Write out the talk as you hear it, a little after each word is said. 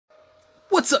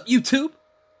What's up, YouTube?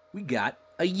 We got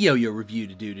a yo-yo review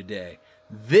to do today.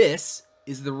 This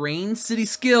is the Rain City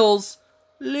Skills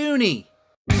Loonie.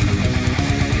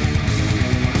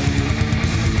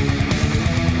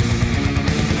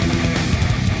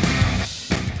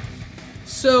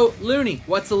 So, Loonie,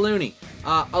 what's a Loonie?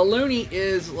 A Loonie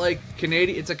is like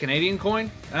Canadian, it's a Canadian coin?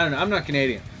 I don't know, I'm not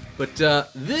Canadian. But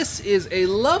this is a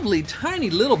lovely, tiny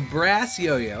little brass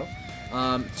yo-yo.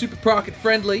 Super pocket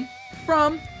friendly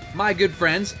from my good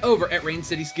friends over at Rain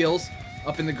City Skills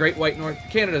up in the Great White North.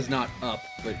 Canada's not up,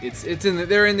 but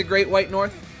they're in the Great White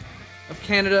North of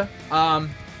Canada.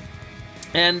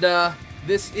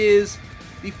 This is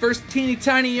the first teeny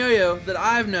tiny yo-yo that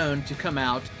I've known to come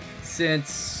out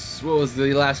since, what was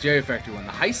the last Yo-Yo Factory one?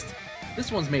 The Heist? This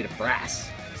one's made of brass.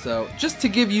 So just to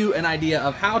give you an idea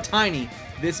of how tiny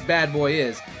this bad boy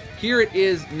is, here it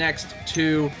is next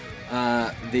to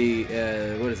what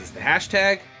is this, the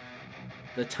hashtag?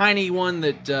 The tiny one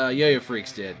that Yo-Yo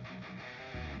Freaks did.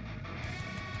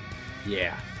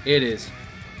 Yeah, it is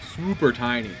super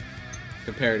tiny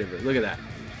comparatively. Look at that.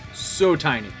 So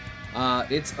tiny.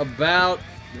 It's about,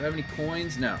 do I have any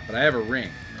coins? No, but I have a ring.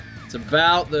 It's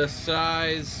about the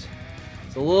size,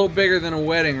 it's a little bigger than a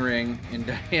wedding ring in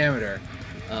diameter.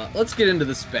 Let's get into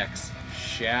the specs,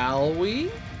 shall we?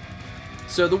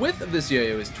 So the width of this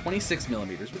yo-yo is 26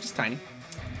 millimeters, which is tiny.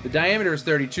 The diameter is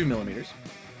 32 millimeters.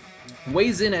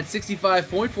 Weighs in at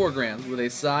 65.4 grams with a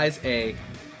size A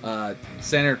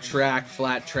center track,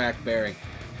 flat track bearing.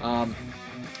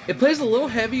 It plays a little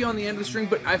heavy on the end of the string,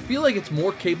 but I feel like it's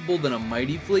more capable than a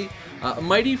Mighty Flea. A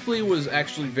Mighty Flea was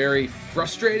actually very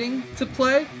frustrating to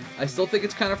play. I still think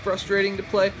it's kind of frustrating to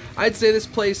play. I'd say this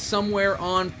plays somewhere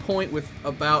on point with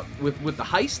the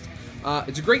Heist.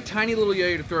 It's a great tiny little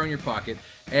yo-yo to throw in your pocket,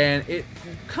 and it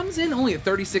comes in only at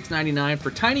 $36.99 for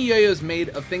tiny yo-yos made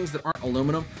of things that aren't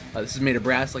aluminum. This is made of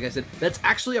brass, like I said. That's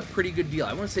actually a pretty good deal.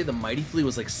 I want to say the Mighty Flea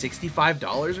was like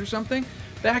 $65 or something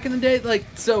back in the day. Like,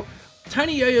 so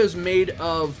tiny yo-yos made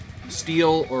of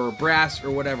steel or brass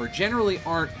or whatever generally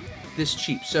aren't this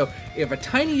cheap. So if a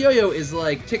tiny yo-yo is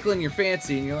like tickling your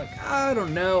fancy and you're like, I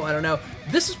don't know,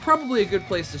 this is probably a good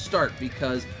place to start,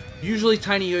 because usually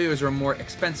tiny yo-yos are more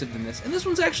expensive than this, and this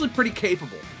one's actually pretty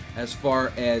capable as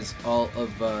far as all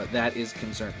of that is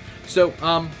concerned. So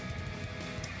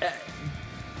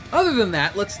other than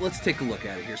that, let's take a look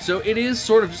at it here. So it is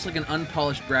sort of just like an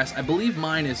unpolished brass. I believe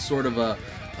mine is sort of a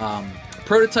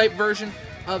prototype version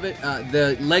of it.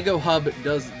 The Lego hub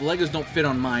does, the Legos don't fit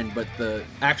on mine, but the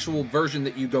actual version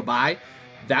that you go buy,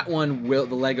 that one will,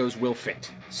 the Legos will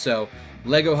fit. So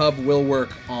Lego hub will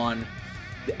work on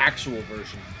the actual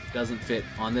version, doesn't fit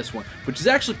on this one, which is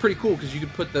actually pretty cool because you can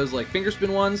put those like finger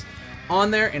spin ones on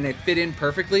there and they fit in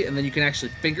perfectly, and then you can actually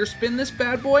finger spin this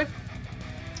bad boy,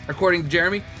 according to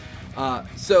Jeremy.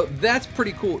 So that's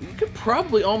pretty cool. You could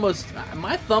probably almost,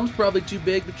 my thumb's probably too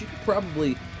big, but you could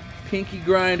probably pinky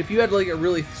grind. If you had like a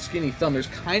really skinny thumb, there's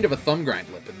kind of a thumb grind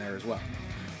lip in there as well.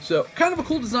 So kind of a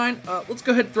cool design. Let's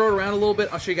go ahead and throw it around a little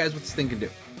bit. I'll show you guys what this thing can do.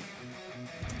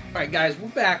 Alright guys, we're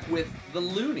back with the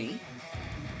Loonie.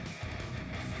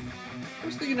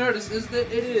 First thing you notice is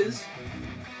that it is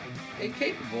a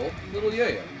capable little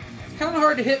yo-yo. It's kind of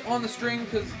hard to hit on the string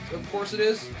because, of course, it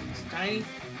is. It's tiny,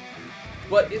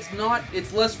 but it's not.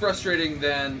 It's less frustrating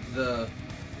than the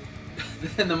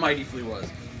Mighty Flea was,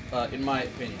 in my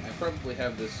opinion. I probably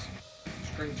have this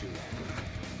string too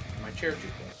long, my chair too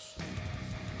close.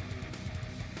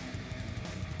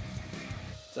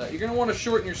 So you're gonna want to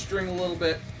shorten your string a little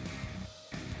bit.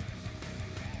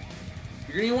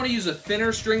 You're going to want to use a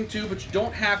thinner string too, but you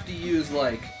don't have to use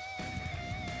like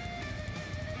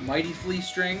Mighty Flea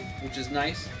string, which is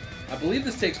nice. I believe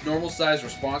this takes normal size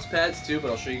response pads too,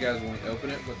 but I'll show you guys when we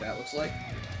open it what that looks like.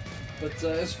 But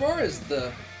as far as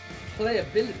the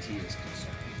playability is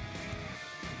concerned,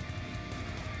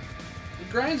 it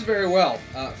grinds very well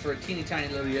for a teeny tiny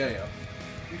little yo-yo.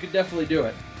 You could definitely do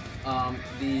it.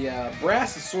 The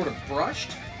brass is sort of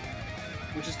brushed,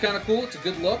 which is kind of cool. It's a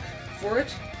good look for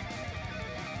it.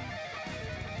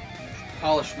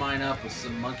 Polish mine up with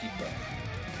some monkey butt.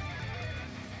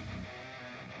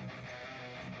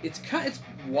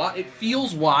 It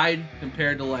feels wide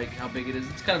compared to like how big it is.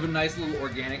 It's kind of a nice little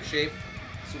organic shape,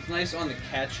 so it's nice on the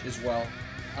catch as well.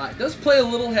 It does play a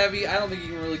little heavy. I don't think you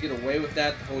can really get away with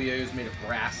that. The whole yo-yo is made of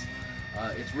brass.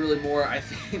 It's really more, I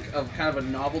think, of kind of a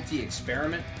novelty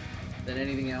experiment than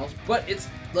anything else. But it's,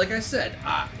 like I said,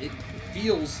 it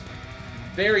feels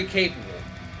very capable.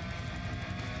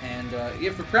 And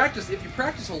if you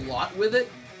practice a lot with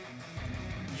it,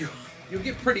 you'll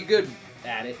get pretty good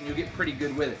at it, and you'll get pretty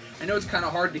good with it. I know it's kind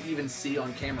of hard to even see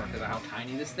on camera because of how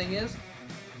tiny this thing is,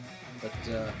 but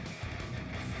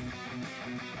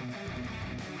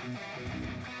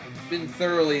Been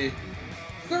thoroughly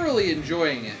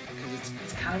enjoying it because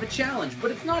it's kind of a challenge,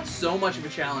 but it's not so much of a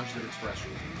challenge that it's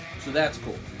frustrating. So that's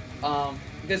cool.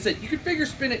 Like I said, you can figure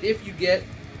spin it if you get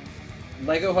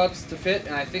Lego hubs to fit,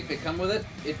 and I think they come with it.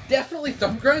 It definitely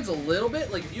thumb grinds a little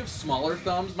bit. Like if you have smaller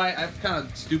thumbs, I have kind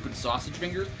of stupid sausage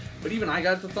fingers, but even I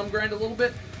got it to thumb grind a little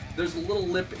bit. There's a little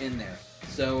lip in there,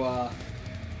 so I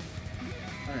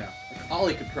don't know. Like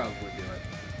Ollie could probably do it.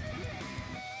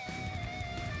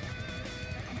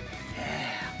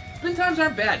 Yeah, spin times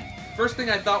aren't bad. First thing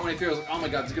I thought when I threw it, I was like, oh my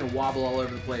god, it's gonna wobble all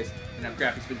over the place and have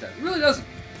crappy spin times. It really doesn't.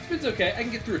 Spin's okay. I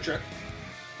can get through a trick.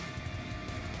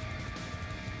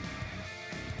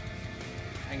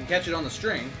 I can catch it on the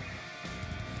string.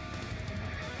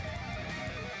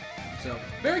 So,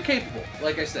 very capable,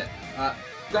 like I said.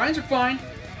 Grinds are fine.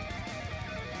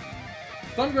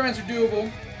 Thumb grinds are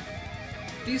doable.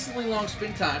 Decently long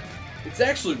spin time. It's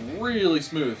actually really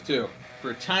smooth, too.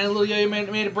 For a tiny little yo-yo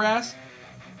made of brass,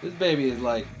 this baby is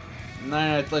like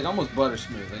almost butter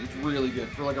smooth. Like, it's really good.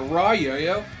 For like a raw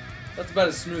yo-yo, that's about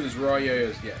as smooth as raw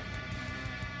yo-yos get.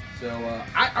 So,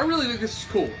 I really think this is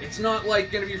cool. It's not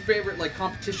like gonna be your favorite like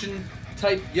competition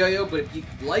type yo-yo, but if you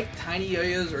like tiny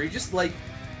yo-yos or you just like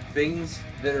things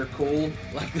that are cool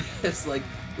like this, like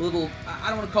little, I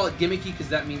don't want to call it gimmicky because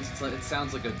that means it's like, it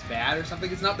sounds like it's bad or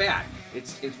something. It's not bad.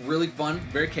 It's really fun,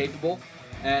 very capable,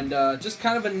 and just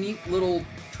kind of a neat little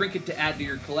trinket to add to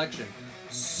your collection.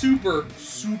 Super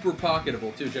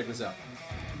pocketable too. Check this out.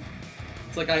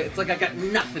 It's like I got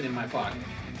nothing in my pocket.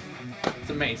 It's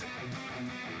amazing.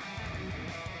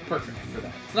 Perfect for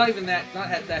that. It's not even that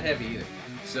heavy either.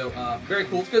 So very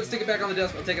cool. Let's go stick it back on the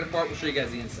desk. I'll take it apart. We'll show you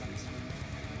guys the insides.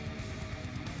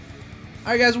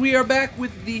 Alright guys, we are back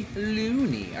with the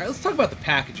Loonie. Alright, let's talk about the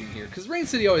packaging here, because Rain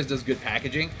City always does good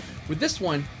packaging. With this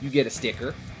one, you get a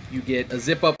sticker. You get a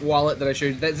zip-up wallet that I showed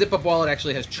you. That zip-up wallet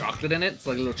actually has chocolate in it. It's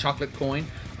like a little chocolate coin.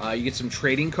 You get some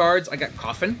trading cards. I got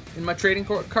Coffin in my trading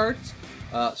cards.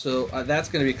 So that's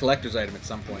going to be a collector's item at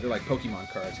some point. They're like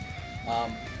Pokemon cards.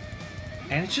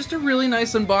 And it's just a really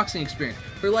nice unboxing experience.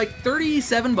 For like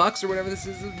 37 bucks or whatever this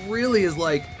is, it really is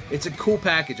like, it's a cool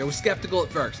package. I was skeptical at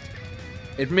first.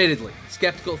 Admittedly,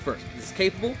 skeptical at first. It's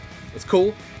capable, it's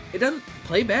cool, it doesn't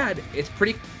play bad, it's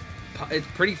pretty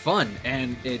fun,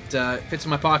 and it fits in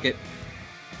my pocket.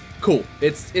 Cool.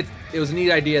 It was a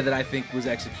neat idea that I think was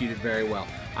executed very well.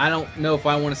 I don't know if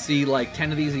I want to see like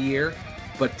 10 of these a year,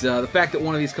 but the fact that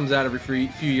one of these comes out every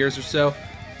few years or so,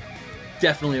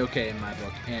 definitely okay in my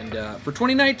book. And for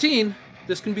 2019,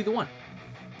 this can be the one.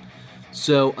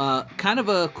 So, kind of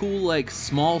a cool like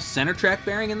small center track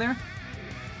bearing in there.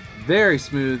 Very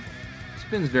smooth,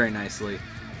 spins very nicely.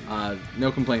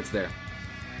 No complaints there.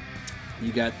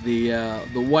 You got the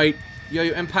white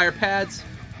YoYo Empire pads.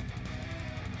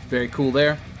 Very cool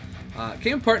there.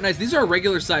 Came apart nice. These are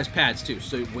regular size pads too,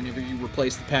 so whenever you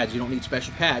replace the pads, you don't need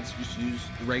special pads. You just use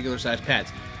the regular size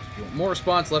pads. If you want more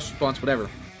response, less response,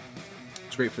 whatever.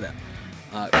 It's great for that.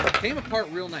 Came apart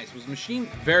real nice. It was machined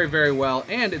very well,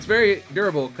 and it's very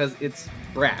durable because it's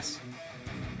brass.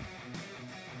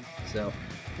 So.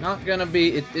 Not gonna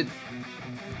be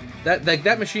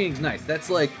that machining's nice. That's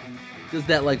like does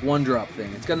that like one drop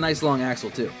thing. It's got a nice long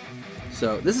axle too.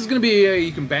 So this is gonna be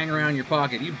you can bang around your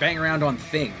pocket. You bang around on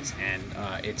things, and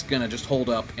it's gonna just hold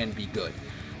up and be good.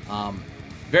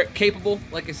 Very capable,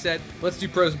 like I said. Let's do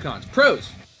pros and cons.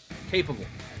 Pros: capable,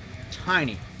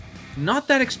 tiny, not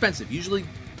that expensive. Usually,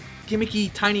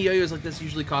 gimmicky tiny yo-yos like this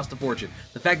usually cost a fortune.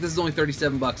 The fact this is only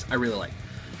 37 bucks, I really like.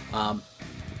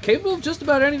 Capable of just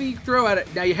about anything you can throw at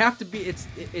it. Now you have to be, it's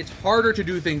harder to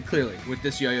do things clearly with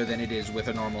this yo-yo than it is with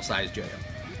a normal sized yo-yo.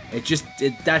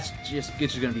 That's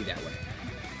just gonna be that way.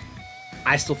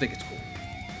 I still think it's cool.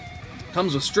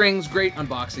 Comes with strings, great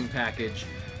unboxing package.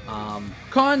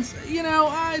 Cons, you know,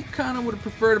 I kind of would have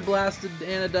preferred a blasted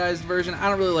anodized version. I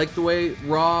don't really like the way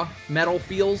raw metal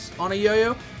feels on a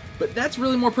yo-yo, but that's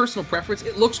really more personal preference.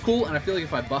 It looks cool, and I feel like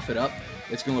if I buff it up,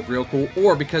 it's gonna look real cool.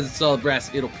 Or because it's solid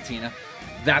brass, it'll patina.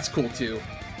 That's cool too.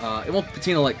 It won't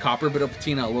patina like copper, but it'll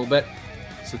patina a little bit.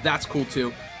 So that's cool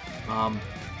too.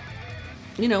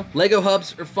 You know, Lego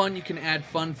hubs are fun. You can add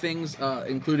fun things,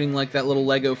 including like that little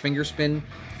Lego finger spin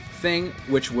thing,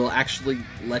 which will actually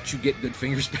let you get good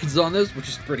finger spins on those, which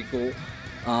is pretty cool.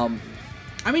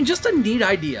 I mean, just a neat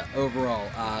idea overall.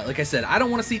 Like I said, I don't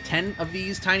want to see 10 of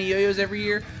these tiny yo-yos every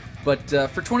year, but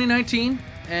for 2019,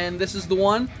 and this is the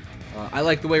one, I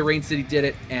like the way Rain City did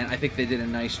it, and I think they did a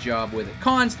nice job with it.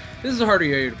 Cons: this is a harder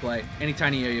yo-yo to play. Any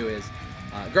tiny yo-yo is.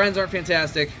 Grinds aren't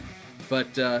fantastic,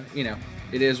 but, you know,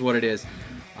 it is what it is.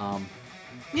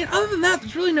 yeah, other than that,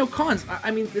 there's really no cons.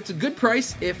 I mean, it's a good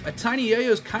price. If a tiny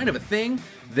yo-yo is kind of a thing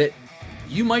that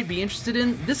you might be interested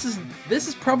in, this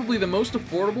is probably the most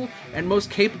affordable and most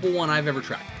capable one I've ever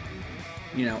tried.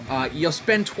 You know, you'll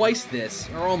spend twice this,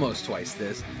 or almost twice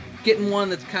this, getting one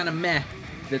that's kind of meh,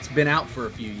 that's been out for a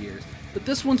few years. But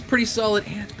this one's pretty solid,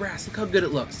 and it's brass. Look how good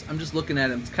it looks. I'm just looking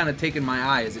at it. It's kind of taking my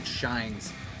eye as it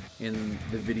shines in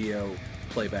the video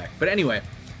playback. But anyway,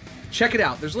 check it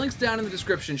out. There's links down in the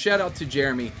description. Shout out to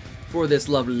Jeremy for this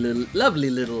lovely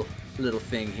little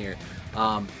thing here.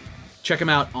 Check him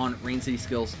out on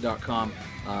RainCitySkills.com.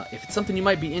 If it's something you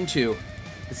might be into,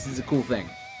 this is a cool thing.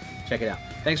 Check it out.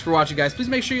 Thanks for watching, guys. Please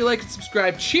make sure you like and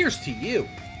subscribe. Cheers to you.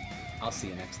 I'll see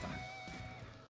you next time.